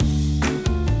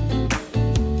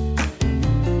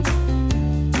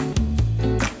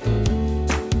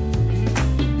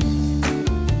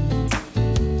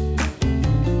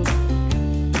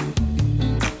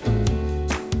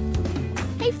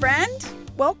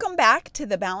Welcome back to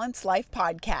the Balanced Life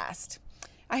Podcast.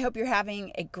 I hope you're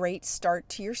having a great start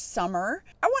to your summer.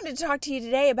 I wanted to talk to you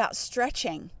today about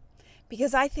stretching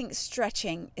because I think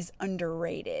stretching is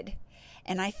underrated.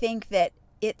 And I think that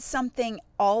it's something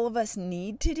all of us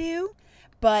need to do,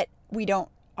 but we don't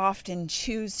often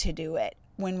choose to do it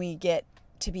when we get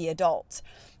to be adults.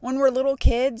 When we're little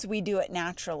kids, we do it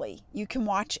naturally. You can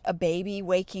watch a baby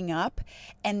waking up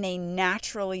and they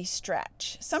naturally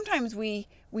stretch. Sometimes we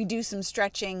do some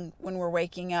stretching when we're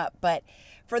waking up, but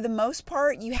for the most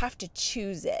part, you have to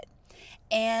choose it.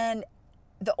 And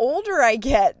the older I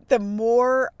get, the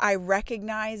more I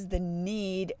recognize the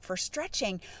need for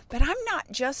stretching. But I'm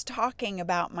not just talking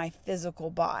about my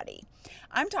physical body.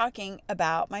 I'm talking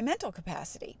about my mental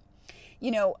capacity.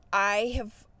 I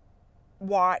have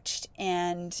watched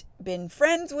and been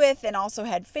friends with and also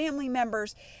had family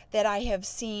members that I have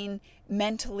seen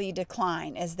mentally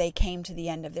decline as they came to the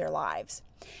end of their lives.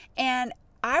 And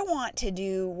I want to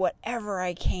do whatever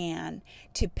I can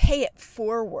to pay it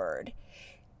forward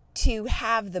to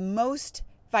have the most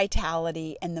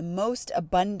vitality and the most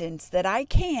abundance that I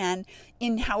can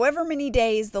in however many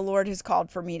days the Lord has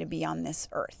called for me to be on this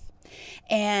earth.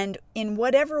 And in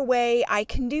whatever way I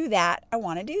can do that, I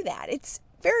want to do that. It's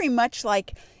very much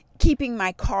like keeping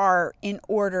my car in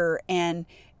order and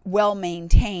well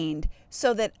maintained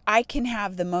so that I can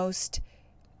have the most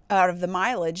out of the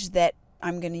mileage that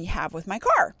I'm going to have with my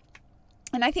car.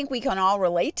 And I think we can all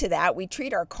relate to that. We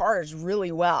treat our cars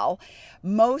really well.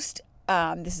 This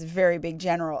is a very big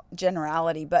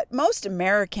generality, but most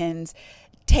Americans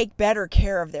take better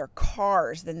care of their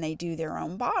cars than they do their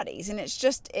own bodies. And it's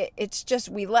just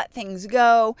we let things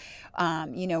go.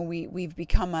 We've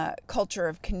become a culture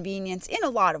of convenience in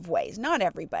a lot of ways, not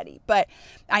everybody, but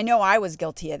I know I was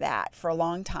guilty of that for a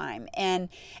long time. And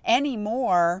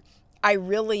anymore, I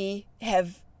really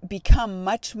have become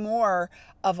much more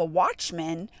of a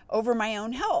watchman over my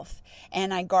own health.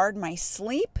 And I guard my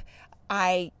sleep.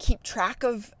 I keep track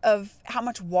of how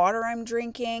much water I'm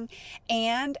drinking.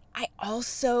 And I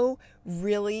also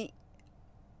really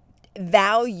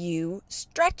value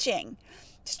stretching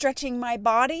my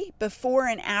body before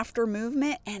and after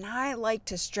movement. And I like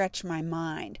to stretch my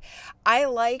mind. I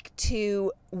like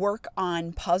to work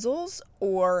on puzzles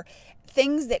or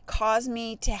things that cause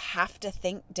me to have to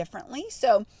think differently.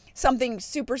 So something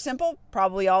super simple,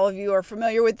 probably all of you are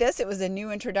familiar with this. It was a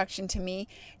new introduction to me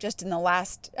just in the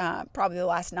last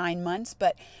 9 months.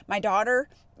 But my daughter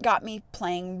got me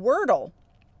playing Wordle.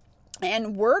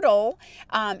 And Wordle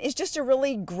is just a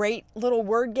really great little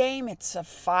word game. It's a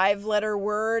 5-letter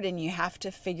word and you have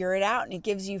to figure it out. And it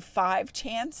gives you 5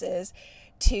 chances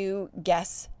to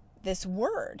guess this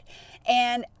word.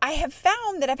 And I have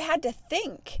found that I've had to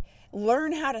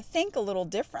learn how to think a little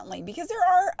differently because there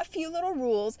are a few little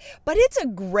rules, but it's a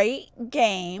great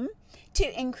game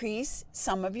to increase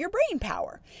some of your brain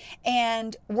power.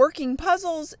 And working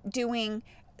puzzles, doing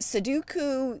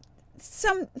Sudoku,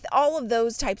 all of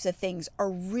those types of things are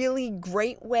really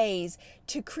great ways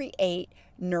to create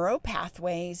neural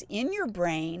pathways in your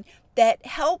brain that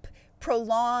help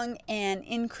prolong and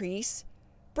increase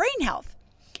brain health.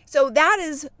 So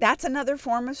that's another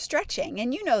form of stretching.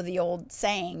 And you know the old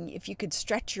saying, if you could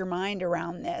stretch your mind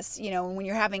around this, when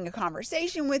you're having a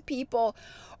conversation with people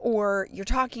or you're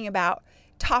talking about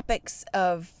topics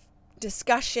of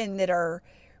discussion that are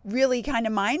really kind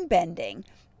of mind-bending,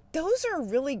 those are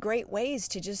really great ways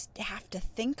to just have to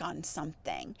think on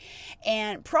something.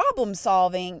 And problem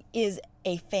solving is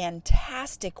a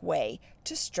fantastic way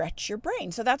to stretch your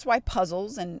brain. So that's why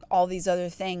puzzles and all these other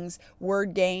things,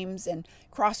 word games and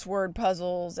crossword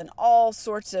puzzles and all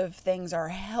sorts of things are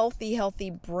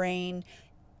healthy brain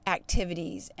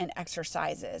activities and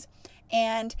exercises.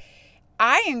 And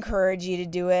I encourage you to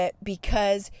do it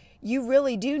because you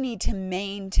really do need to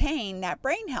maintain that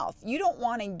brain health. You don't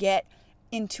want to get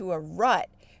into a rut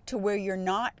to where you're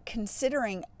not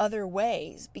considering other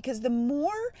ways, because the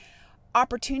more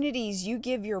opportunities you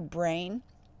give your brain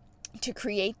to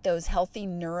create those healthy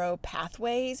neuro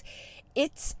pathways,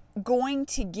 it's going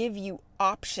to give you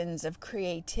options of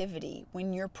creativity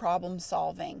when you're problem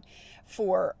solving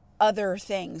for other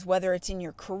things, whether it's in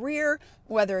your career,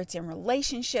 whether it's in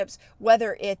relationships,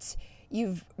 whether it's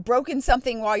you've broken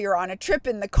something while you're on a trip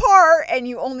in the car and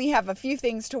you only have a few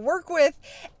things to work with,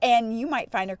 and you might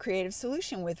find a creative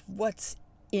solution with what's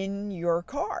in your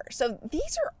car. So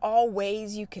these are all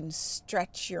ways you can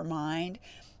stretch your mind.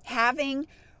 Having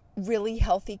really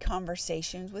healthy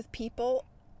conversations with people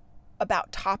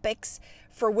about topics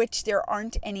for which there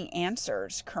aren't any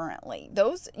answers currently.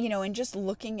 Those, and just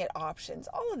looking at options,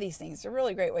 all of these things are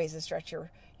really great ways to stretch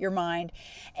your mind.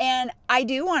 And I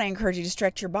do want to encourage you to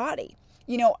stretch your body.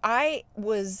 I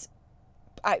was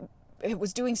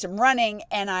doing some running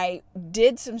and I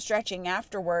did some stretching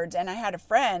afterwards. And I had a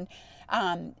friend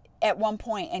at one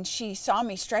point, and she saw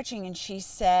me stretching and she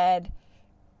said,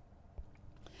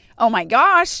 "Oh my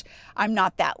gosh, I'm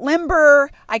not that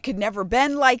limber. I could never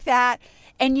bend like that."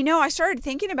 And, I started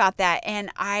thinking about that,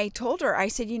 and I told her, I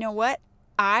said, "You know what?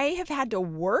 I have had to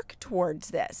work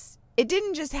towards this. It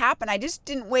didn't just happen. I just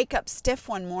didn't wake up stiff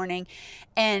one morning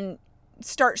and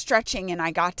start stretching and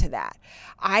I got to that.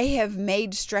 I have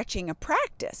made stretching a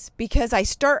practice because I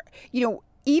start,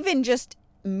 even just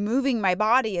moving my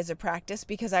body as a practice,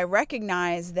 because I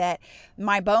recognize that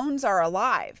my bones are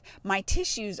alive. My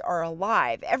tissues are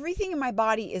alive. Everything in my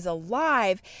body is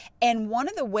alive. And one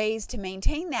of the ways to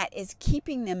maintain that is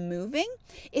keeping them moving.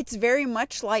 It's very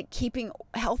much like keeping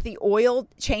healthy oil,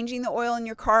 changing the oil in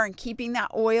your car and keeping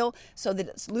that oil so that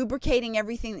it's lubricating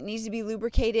everything that needs to be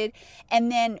lubricated,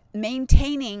 and then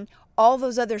maintaining all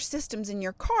those other systems in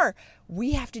your car.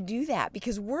 We have to do that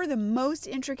because we're the most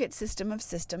intricate system of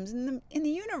systems in the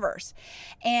universe.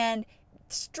 And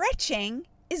stretching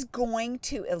is going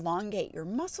to elongate your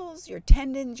muscles, your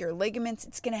tendons, your ligaments.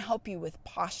 It's going to help you with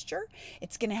posture.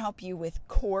 It's going to help you with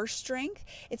core strength.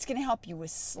 It's going to help you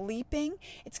with sleeping.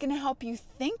 It's going to help you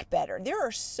think better. There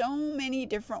are so many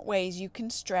different ways you can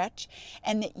stretch,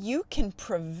 and that you can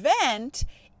prevent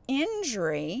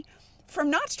injury from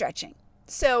not stretching.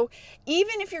 So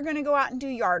even if you're going to go out and do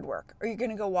yard work, or you're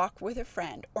going to go walk with a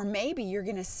friend, or maybe you're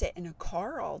going to sit in a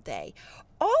car all day,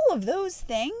 all of those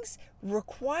things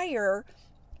require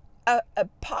a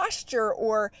posture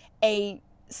or a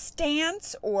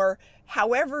stance, or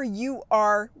however you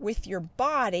are with your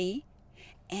body,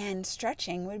 and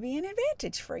stretching would be an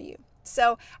advantage for you.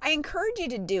 So I encourage you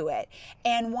to do it.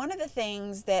 And one of the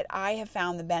things that I have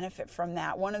found the benefit from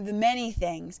that, one of the many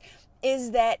things,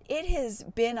 is that it has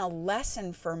been a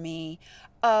lesson for me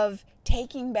of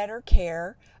taking better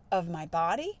care of my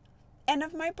body and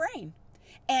of my brain.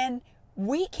 And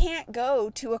we can't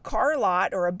go to a car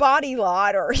lot or a body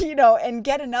lot or, and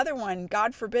get another one.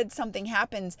 God forbid something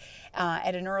happens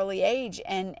at an early age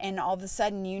and all of a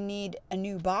sudden you need a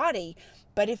new body.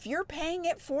 But if you're paying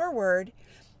it forward,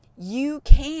 you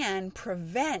can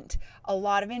prevent a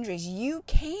lot of injuries. You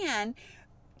can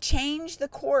change the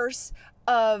course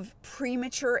of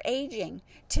premature aging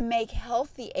to make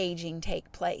healthy aging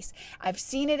take place. I've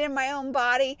seen it in my own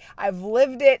body. I've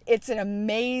lived it. It's an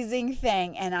amazing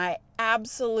thing. And I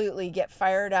absolutely get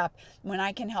fired up when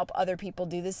I can help other people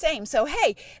do the same. So,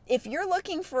 hey, if you're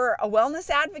looking for a wellness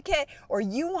advocate, or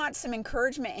you want some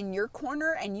encouragement in your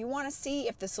corner and you want to see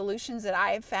if the solutions that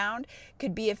I have found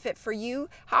could be a fit for you,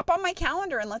 hop on my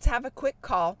calendar and let's have a quick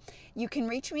call. You can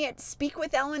reach me at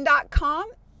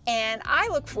speakwithellen.com. And I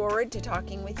look forward to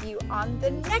talking with you on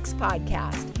the next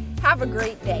podcast. Have a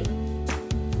great day.